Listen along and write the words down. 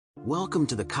Welcome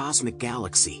to the cosmic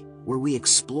galaxy, where we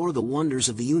explore the wonders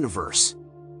of the universe.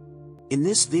 In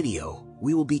this video,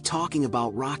 we will be talking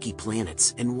about rocky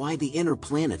planets and why the inner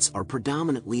planets are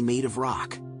predominantly made of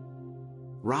rock.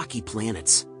 Rocky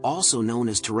planets, also known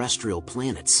as terrestrial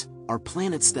planets, are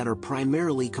planets that are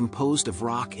primarily composed of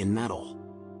rock and metal.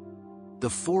 The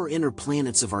four inner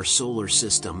planets of our solar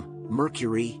system,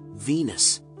 Mercury,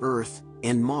 Venus, Earth,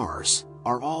 and Mars,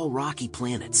 are all rocky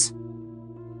planets.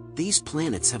 These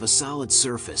planets have a solid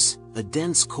surface, a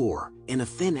dense core, and a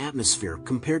thin atmosphere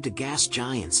compared to gas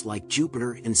giants like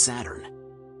Jupiter and Saturn.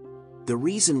 The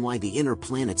reason why the inner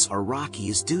planets are rocky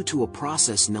is due to a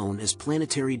process known as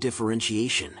planetary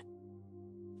differentiation.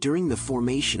 During the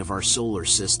formation of our solar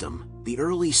system, the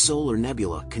early solar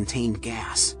nebula contained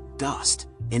gas, dust,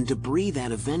 and debris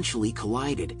that eventually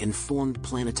collided and formed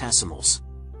planetesimals.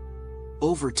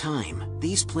 Over time,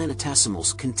 these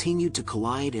planetesimals continued to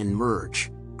collide and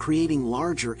merge, creating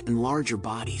larger and larger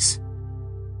bodies.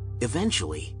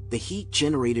 Eventually, the heat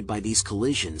generated by these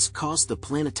collisions caused the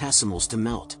planetesimals to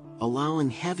melt,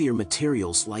 allowing heavier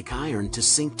materials like iron to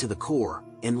sink to the core,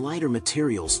 and lighter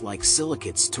materials like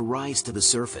silicates to rise to the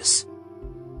surface.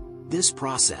 This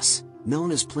process, known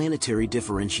as planetary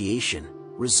differentiation,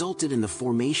 resulted in the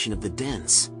formation of the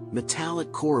dense,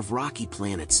 metallic core of rocky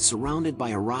planets surrounded by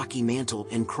a rocky mantle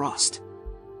and crust.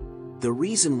 The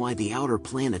reason why the outer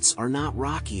planets are not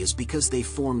rocky is because they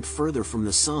formed further from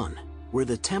the Sun, where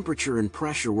the temperature and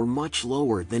pressure were much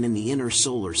lower than in the inner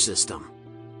solar system.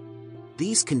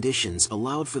 These conditions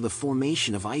allowed for the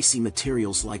formation of icy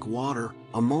materials like water,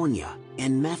 ammonia,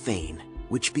 and methane,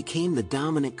 which became the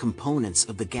dominant components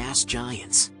of the gas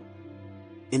giants.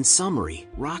 In summary,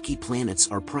 rocky planets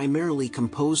are primarily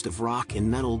composed of rock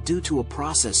and metal due to a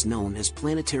process known as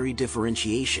planetary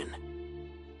differentiation.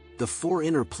 The four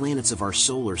inner planets of our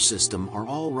solar system are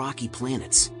all rocky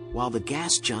planets, while the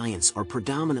gas giants are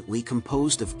predominantly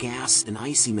composed of gas and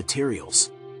icy materials.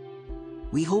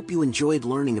 We hope you enjoyed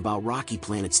learning about rocky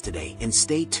planets today, and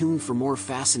stay tuned for more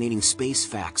fascinating space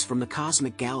facts from the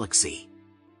cosmic galaxy.